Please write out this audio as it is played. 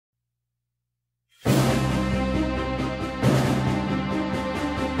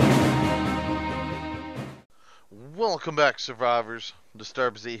Welcome back, survivors.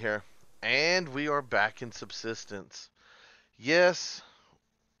 Disturb Z here. And we are back in Subsistence. Yes,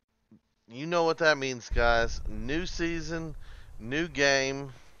 you know what that means, guys. New season, new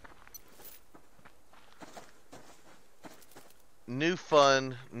game, new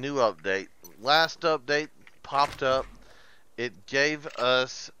fun, new update. Last update popped up. It gave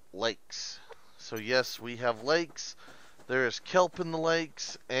us lakes. So, yes, we have lakes. There is kelp in the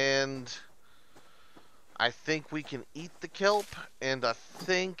lakes, and I think we can eat the kelp, and I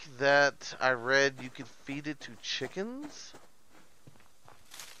think that I read you could feed it to chickens,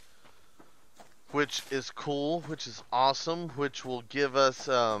 which is cool, which is awesome, which will give us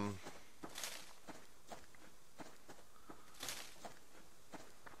a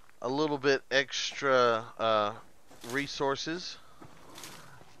little bit extra resources.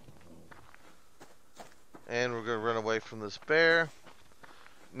 And we're going to run away from this bear.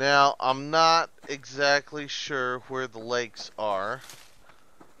 Now, I'm not exactly sure where the lakes are.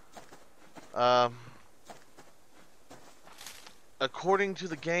 According to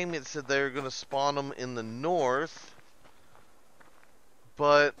the game, it said they were going to spawn them in the north.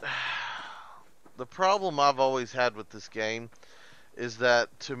 But the problem I've always had with this game is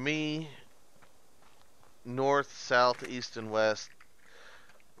that, to me, north, south, east, and west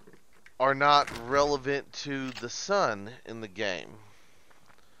are not relevant to the sun in the game.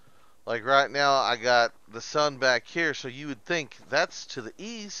 Like right now, I got the sun back here, so you would think that's to the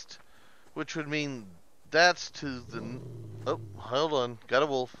east, which would mean that's to the... Oh, hold on. Got a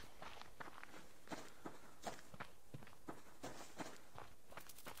wolf.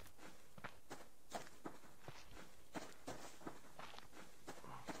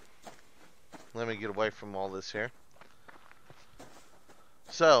 Let me get away from all this here.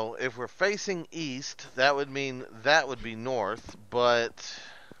 So, if we're facing east, that would mean that would be north, but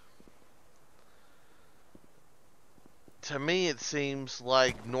to me it seems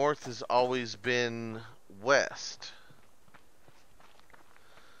like north has always been west.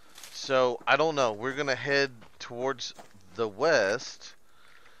 So, I don't know. We're going to head towards the west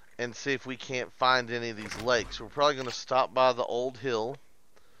and see if we can't find any of these lakes. We're probably going to stop by the old hill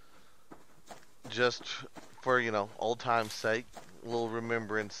just for, you know, old time's sake. A little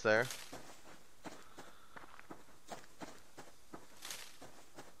remembrance there.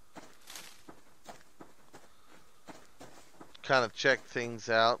 Kind of check things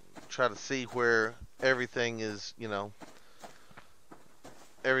out. Try to see where everything is, you know,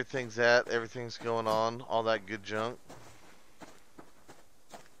 everything's at, everything's going on, all that good junk.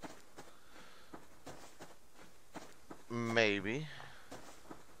 Maybe.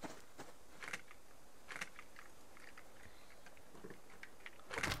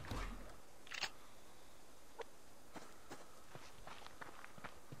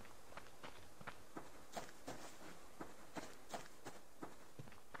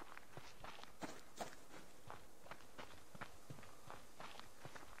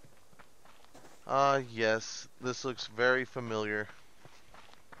 Yes, this looks very familiar.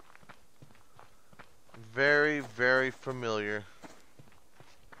 Very, very familiar.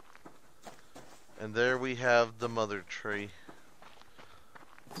 And there we have the mother tree.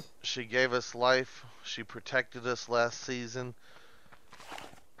 She gave us life. She protected us last season.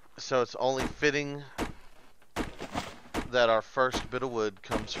 So it's only fitting that our first bit of wood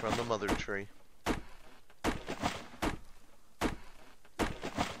comes from the mother tree.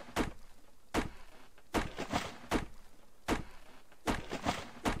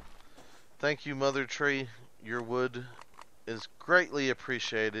 Thank you, Mother Tree. Your wood is greatly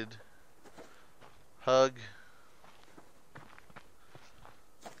appreciated. Hug.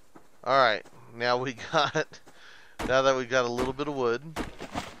 Alright, now that we got a little bit of wood,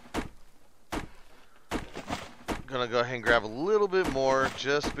 gonna go ahead and grab a little bit more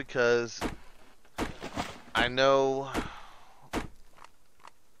just because I know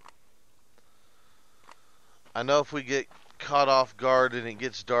if we get caught off guard and it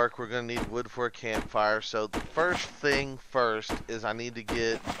gets dark, we're going to need wood for a campfire. So the first thing first is I need to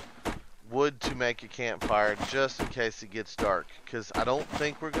get wood to make a campfire just in case it gets dark, because I don't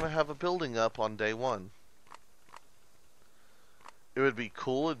think we're going to have a building up on day one. It would be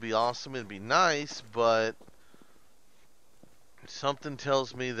cool, it'd be awesome, it'd be nice, but something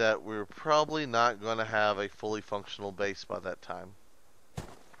tells me that we're probably not going to have a fully functional base by that time.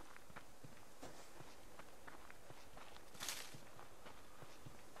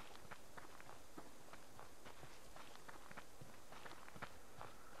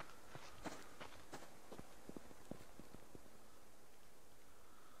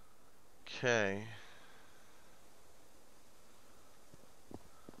 Okay.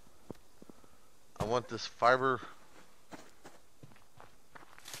 I want this fiber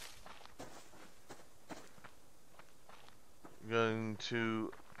going to...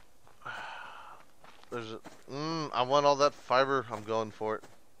 There's a... I want all that fiber. I'm going for it.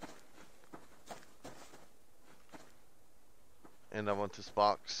 And I want this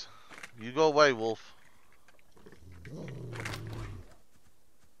box. You go away, wolf.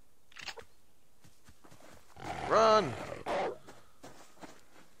 Run!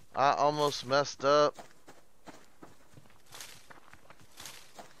 I almost messed up.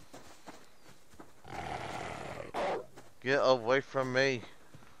 Get away from me.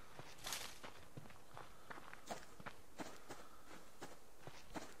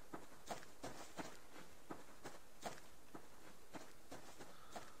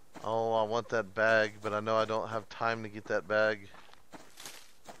 Oh, I want that bag, but I know I don't have time to get that bag.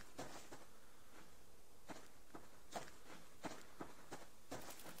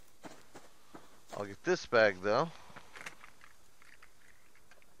 I'll get this bag, though.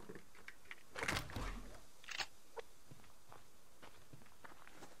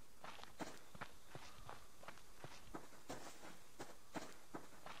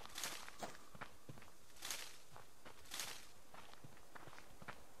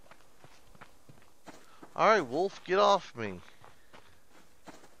 Alright, wolf, get off me.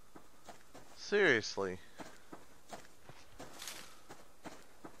 Seriously.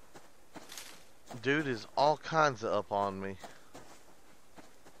 Dude is all kinds of up on me.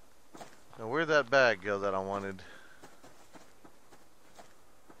 Now, where'd that bag go that I wanted?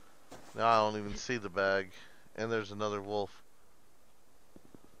 Now I don't even see the bag. And there's another wolf.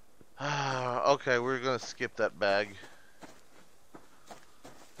 Okay, we're gonna skip that bag.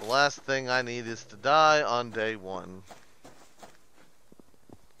 The last thing I need is to die on day one.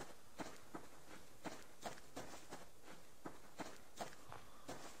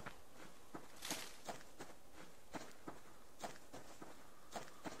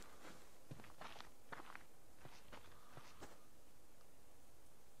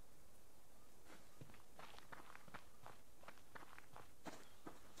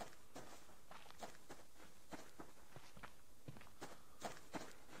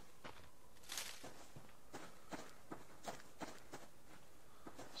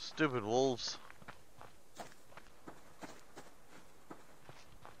 Stupid wolves.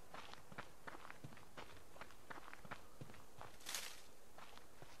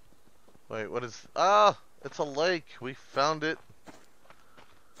 Wait, what is... Ah! It's a lake. We found it.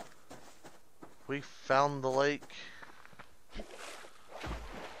 We found the lake.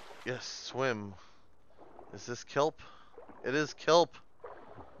 Yes, swim. Is this kelp? It is kelp.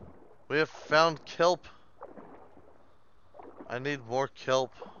 We have found kelp. I need more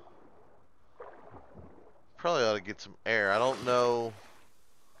kelp. Probably ought to get some air. I don't know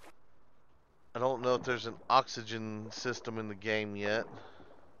if there's an oxygen system in the game yet.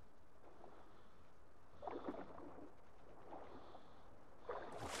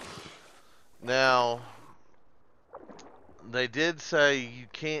 Now, they did say you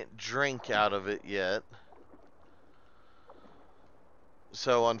can't drink out of it yet.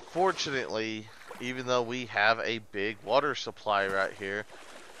 So unfortunately, even though we have a big water supply right here,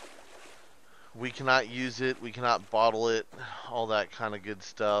 we cannot use it, we cannot bottle it, all that kind of good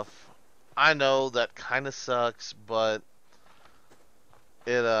stuff. I know that kind of sucks, but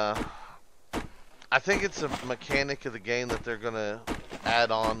it I think it's a mechanic of the game that they're gonna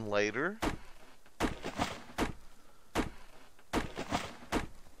add on later.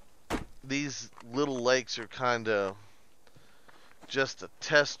 These little lakes are kind of just a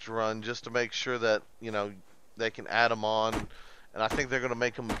test run, just to make sure that, you know, they can add them on. And I think they're going to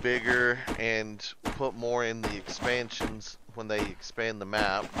make them bigger and put more in the expansions when they expand the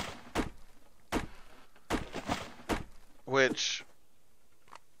map. Which,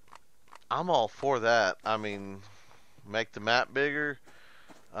 I'm all for that. I mean, make the map bigger,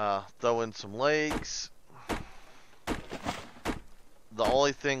 throw in some lakes. The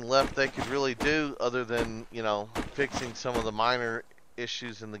only thing left they could really do, other than, you know, fixing some of the minor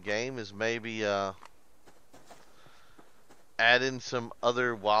issues in the game, is maybe add in some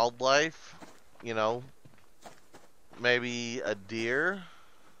other wildlife, you know, maybe a deer,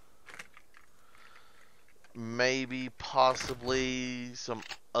 maybe possibly some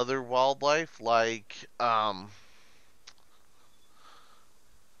other wildlife like, oh,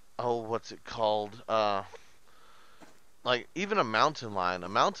 what's it called? Like, even a mountain lion. A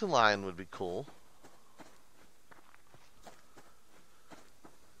mountain lion would be cool.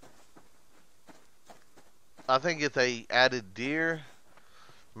 I think if they added deer,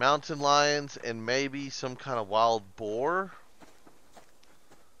 mountain lions, and maybe some kind of wild boar,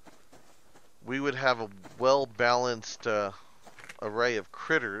 we would have a well-balanced array of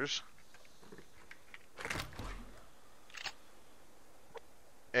critters.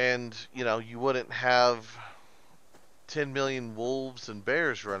 And, you know, you wouldn't have 10 million wolves and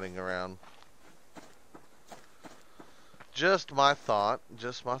bears running around. Just my thought.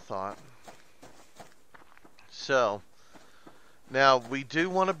 Just my thought. So, now we do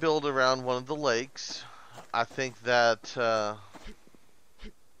want to build around one of the lakes. I think that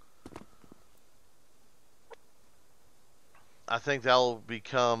will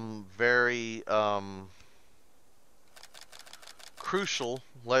become very crucial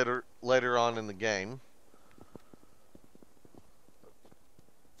later on in the game.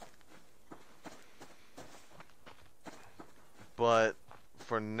 But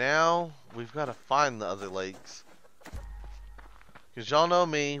for now, we've got to find the other lakes. Because y'all know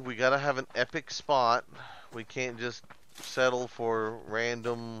me, we got to have an epic spot. We can't just settle for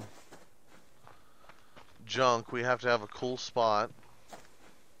random junk. We have to have a cool spot.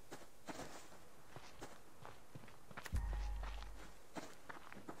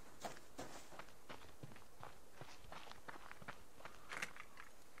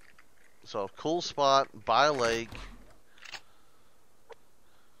 So, cool spot by a lake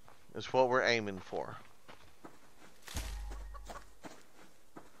is what we're aiming for.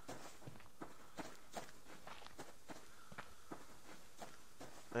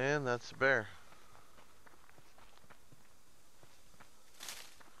 And that's a bear.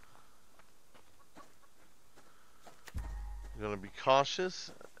 I'm going to be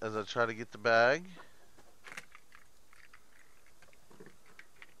cautious as I try to get the bag.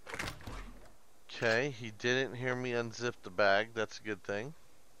 Okay, he didn't hear me unzip the bag. That's a good thing.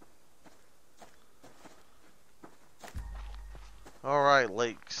 Alright,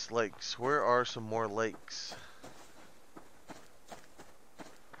 lakes, lakes. Where are some more lakes?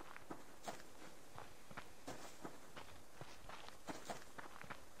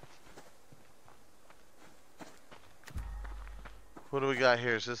 What do we got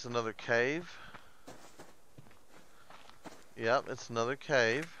here? Is this another cave? Yep, it's another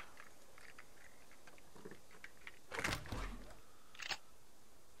cave.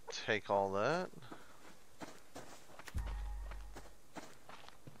 Take all that.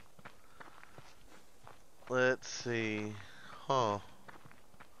 Let's see. Huh.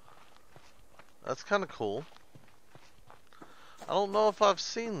 That's kind of cool. I don't know if I've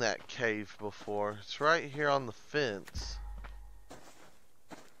seen that cave before. It's right here on the fence.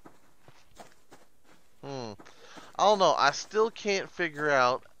 I don't know. I still can't figure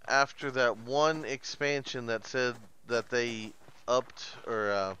out after that one expansion that said that they upped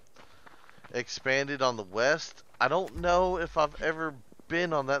or expanded on the west. I don't know if I've ever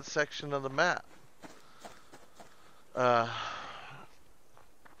been on that section of the map. I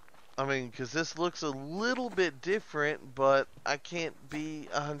mean, because this looks a little bit different, but I can't be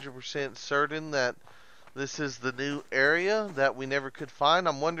 100% certain that this is the new area that we never could find.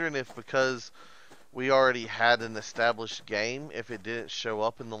 I'm wondering if because we already had an established game, if it didn't show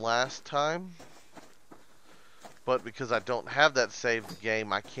up in the last time. But because I don't have that saved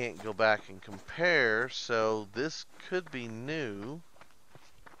game, I can't go back and compare, so this could be new.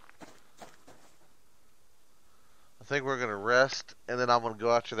 I think we're going to rest, and then I'm going to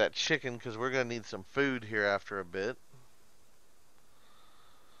go after that chicken, because we're going to need some food here after a bit.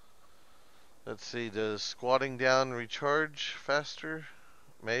 Let's see, does squatting down recharge faster?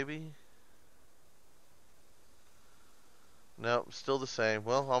 Maybe? Nope, still the same.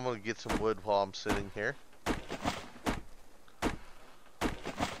 Well, I'm going to get some wood while I'm sitting here.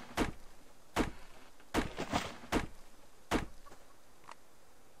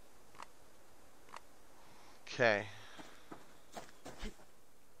 Okay.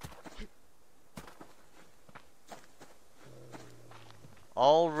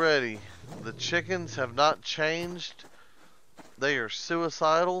 Already, the chickens have not changed. They are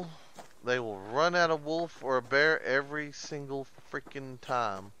suicidal. They will run at a wolf or a bear every single freaking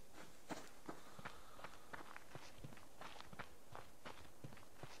time.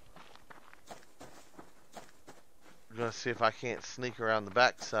 I'm gonna see if I can't sneak around the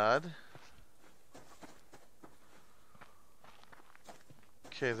backside.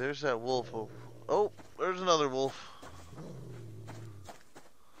 Okay, there's that wolf. Oh, there's another wolf.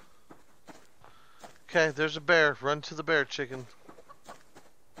 Okay, there's a bear. Run to the bear, chicken.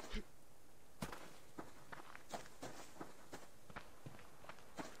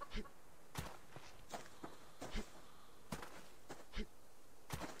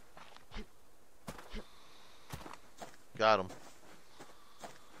 Got him.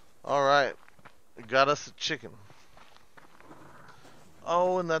 Alright. Got us a chicken.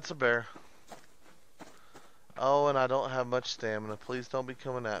 Oh, and that's a bear. Oh, and I don't have much stamina. Please don't be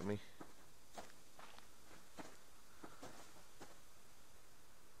coming at me.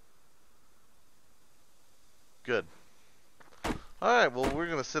 Good. Alright, well, we're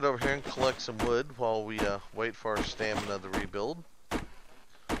going to sit over here and collect some wood while we wait for our stamina to rebuild.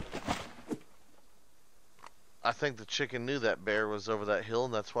 I think the chicken knew that bear was over that hill,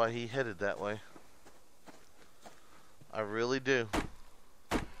 and that's why he headed that way. I really do.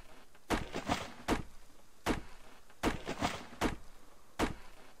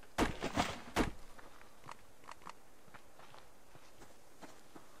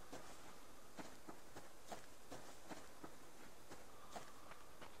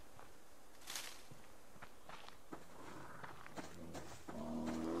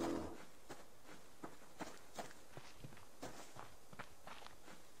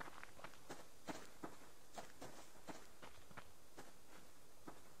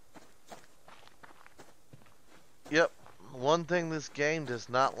 Yep, one thing this game does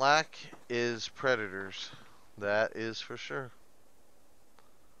not lack is predators. That is for sure.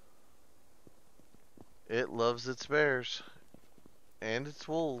 It loves its bears and its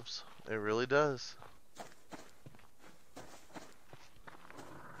wolves. It really does.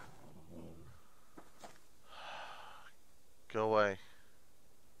 Go away.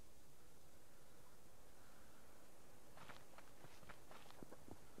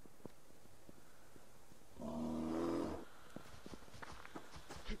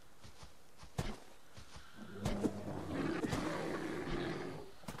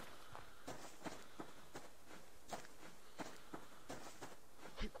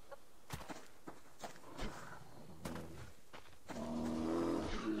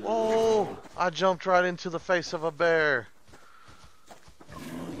 Oh, I jumped right into the face of a bear.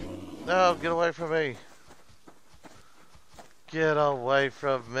 No, get away from me. Get away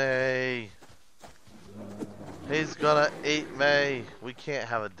from me. He's gonna eat me. We can't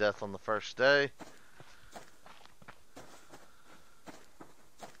have a death on the first day.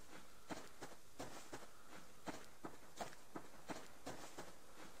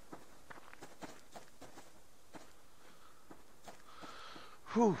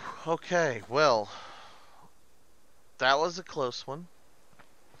 Whew, okay, well, that was a close one.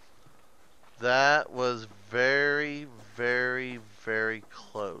 That was very, very, very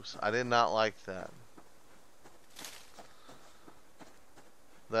close. I did not like that.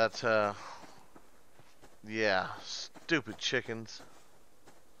 That's, yeah, stupid chickens.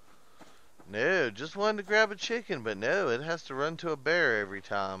 No, just wanted to grab a chicken, but no, it has to run to a bear every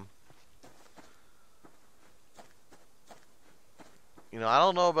time. You know, I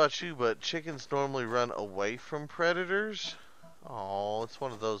don't know about you, but chickens normally run away from predators. Oh, it's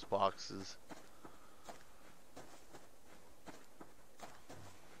one of those boxes.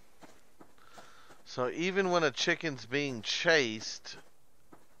 So even when a chicken's being chased,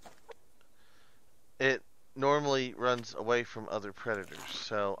 it normally runs away from other predators.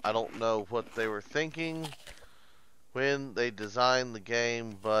 So I don't know what they were thinking when they designed the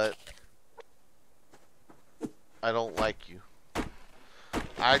game, but I don't like you.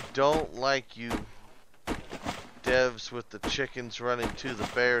 I don't like you devs with the chickens running to the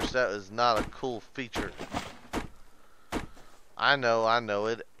bears. That is not a cool feature. I know,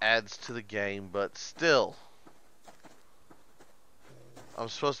 it adds to the game, but still. I'm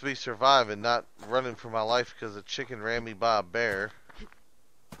supposed to be surviving, not running for my life because a chicken ran me by a bear.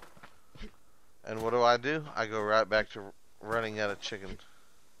 And what do? I go right back to running at a chicken.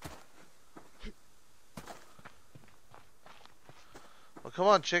 Well, come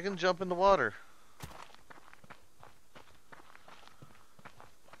on, chicken, jump in the water.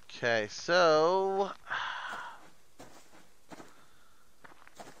 Okay, so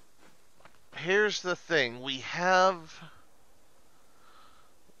here's the thing. We have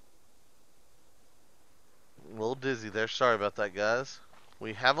a little dizzy there. Sorry about that, guys.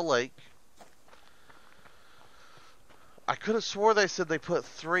 We have a lake. I could have swore they said they put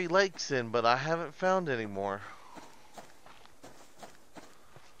 3 lakes in, but I haven't found any more.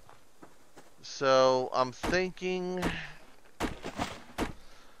 So I'm thinking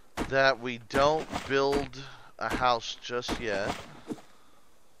that we don't build a house just yet,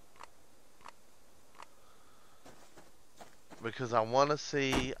 because I want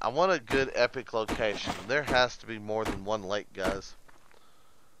a good epic location. There has to be more than 1 lake, guys.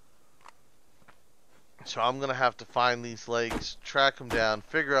 So I'm gonna have to find these lakes, track them down,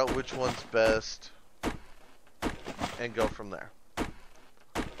 figure out which one's best, and go from there.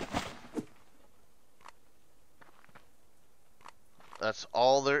 That's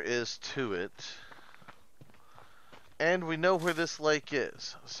all there is to it. And we know where this lake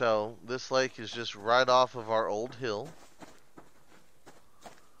is. So this lake is just right off of our old hill.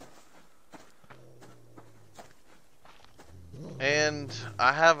 And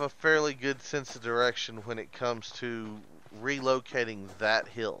I have a fairly good sense of direction when it comes to relocating that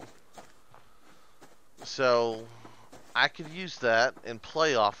hill. So I could use that and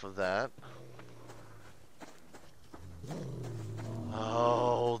play off of that.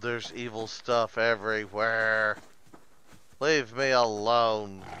 Oh, there's evil stuff everywhere. Leave me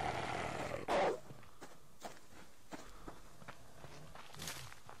alone.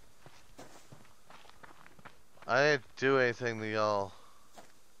 I didn't do anything to y'all.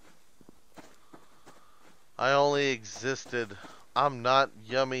 I only existed. I'm not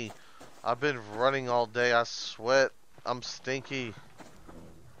yummy. I've been running all day. I sweat. I'm stinky.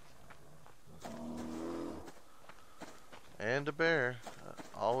 And a bear.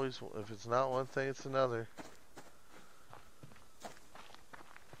 Always, if it's not one thing, it's another.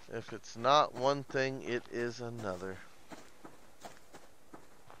 If it's not one thing, it is another.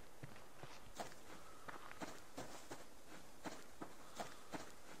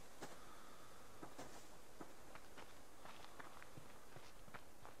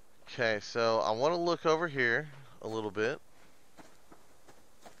 Okay, so I want to look over here a little bit.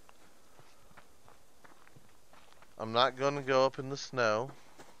 I'm not going to go up in the snow.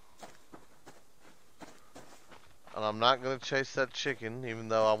 And I'm not going to chase that chicken, even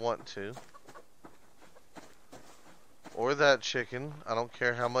though I want to. Or that chicken. I don't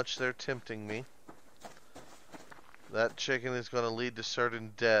care how much they're tempting me. That chicken is going to lead to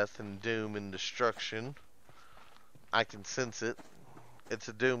certain death and doom and destruction. I can sense it. It's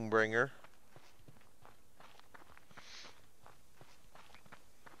a doom bringer.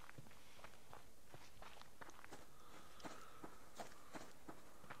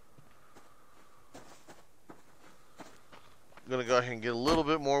 I'm going to go ahead and get a little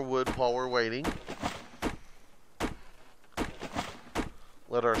bit more wood while we're waiting.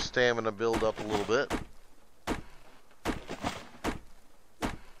 Let our stamina build up a little bit.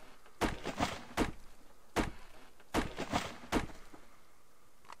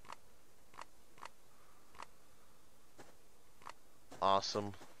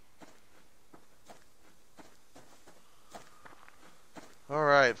 Awesome.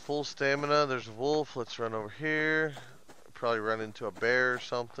 Alright, full stamina. There's a wolf. Let's run over here. Probably run into a bear or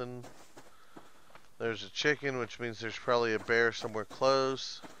something. There's a chicken, which means there's probably a bear somewhere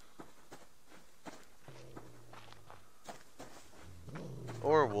close.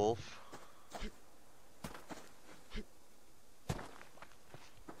 Or a wolf.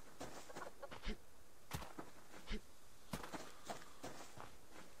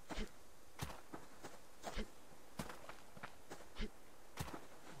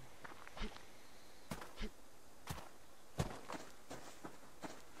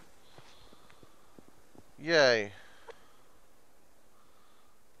 Yay.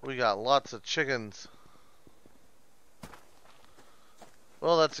 We got lots of chickens.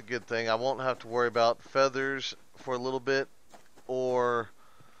 Well, that's a good thing. I won't have to worry about feathers for a little bit or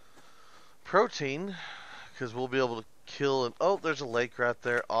protein because we'll be able to kill and oh, there's a lake right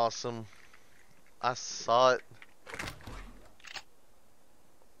there. Awesome. I saw it.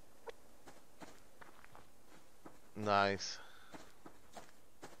 Nice.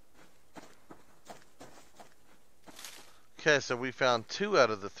 Okay, so we found 2 out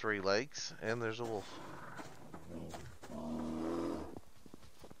of the 3 lakes, and there's a wolf.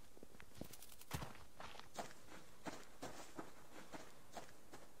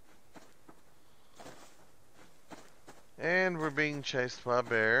 And we're being chased by a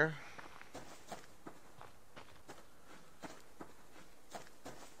bear.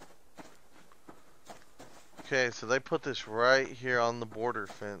 Okay, so they put this right here on the border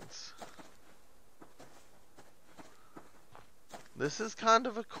fence. This is kind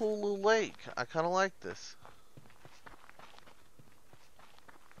of a cool little lake. I kind of like this.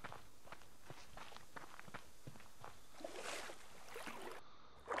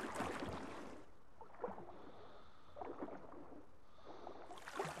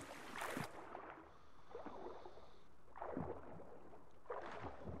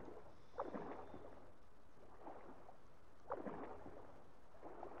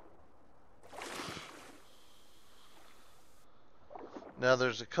 Now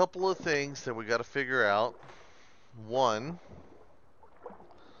there's a couple of things that we got to figure out. One,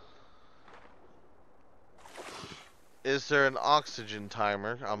 is there an oxygen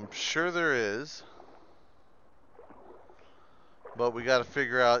timer? I'm sure there is. But we got to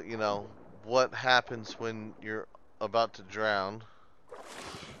figure out, you know, what happens when you're about to drown.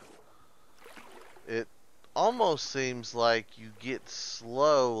 It almost seems like you get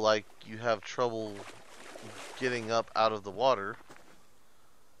slow, like you have trouble getting up out of the water.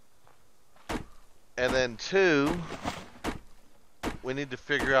 And then 2, we need to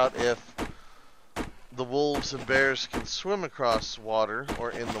figure out if the wolves and bears can swim across water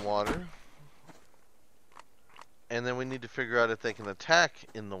or in the water. And then we need to figure out if they can attack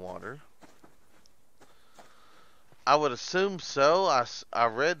in the water. I would assume so. I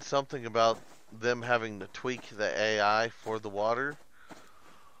read something about them having to tweak the AI for the water,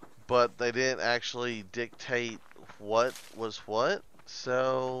 but they didn't actually dictate what was what.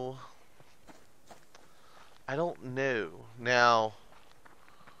 So I don't know. Now,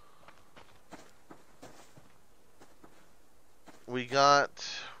 we got,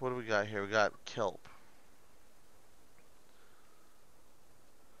 what do we got here? We got kelp.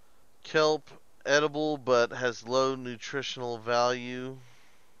 Kelp, edible, but has low nutritional value.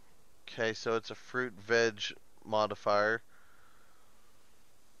 Okay, so it's a fruit-veg modifier,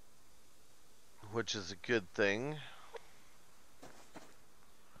 which is a good thing.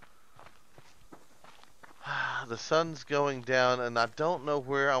 The sun's going down, and I don't know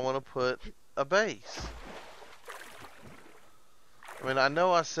where I want to put a base. I mean, I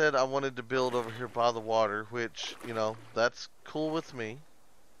know I said I wanted to build over here by the water, which, you know, that's cool with me.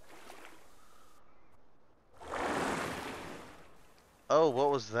 Oh, what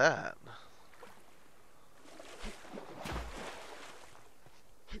was that?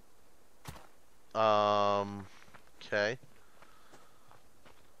 Okay.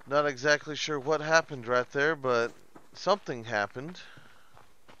 Not exactly sure what happened right there, but something happened.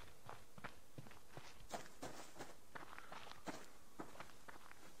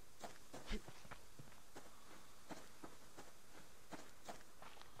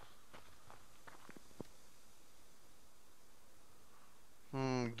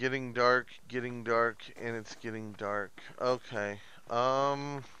 Getting dark, and it's getting dark. Okay.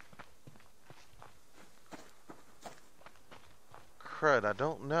 Crud, I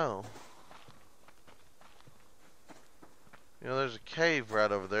don't know. You know, there's a cave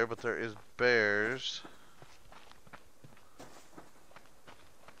right over there, but there is bears.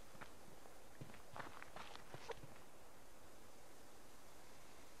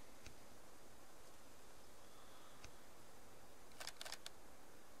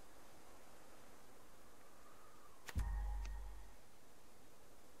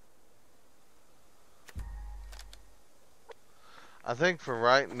 I think for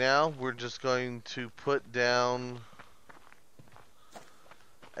right now, we're just going to put down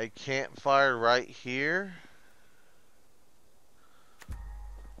a campfire right here.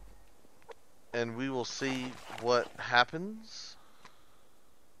 And we will see what happens.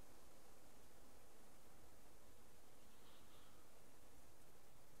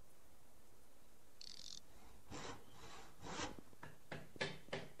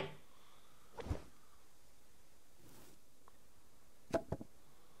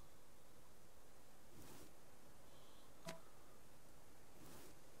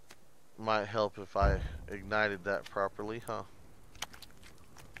 Might help if I ignited that properly, huh?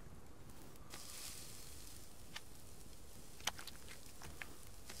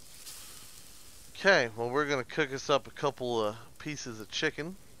 Okay, well, we're going to cook us up a couple of pieces of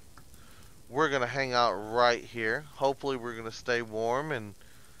chicken. We're going to hang out right here. Hopefully we're going to stay warm and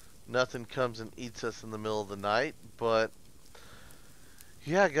nothing comes and eats us in the middle of the night. But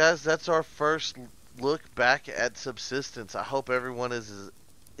yeah, guys, that's our first look back at Subsistence. I hope everyone is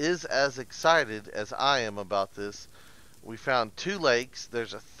as excited as I am about this. We found 2 lakes.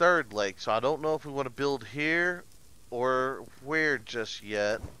 There's a 3rd lake, so I don't know if we want to build here or where just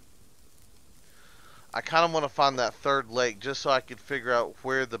yet. I kind of want to find that 3rd lake just so I could figure out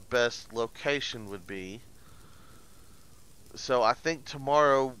where the best location would be. So I think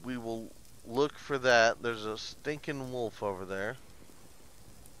tomorrow we will look for that. There's a stinking wolf over there.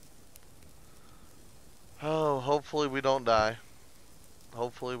 Oh, hopefully we don't die.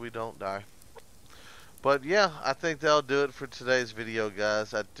 Hopefully we don't die. But yeah, I think that'll do it for today's video,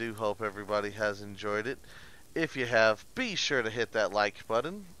 guys. I do hope everybody has enjoyed it. If you have, be sure to hit that like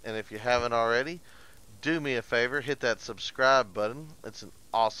button. And if you haven't already, do me a favor, hit that subscribe button. It's an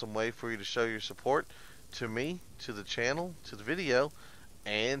awesome way for you to show your support to me, to the channel, to the video,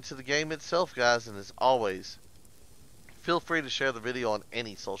 and to the game itself, guys. And as always, feel free to share the video on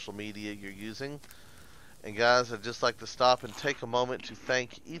any social media you're using. And guys, I'd just like to stop and take a moment to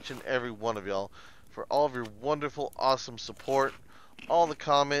thank each and every one of y'all for all of your wonderful, awesome support, all the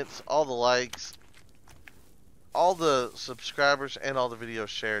comments, all the likes, all the subscribers, and all the videos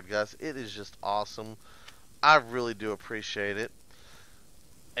shared, guys. It is just awesome. I really do appreciate it.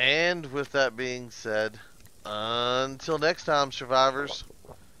 And with that being said, until next time, survivors,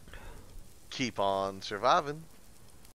 keep on surviving.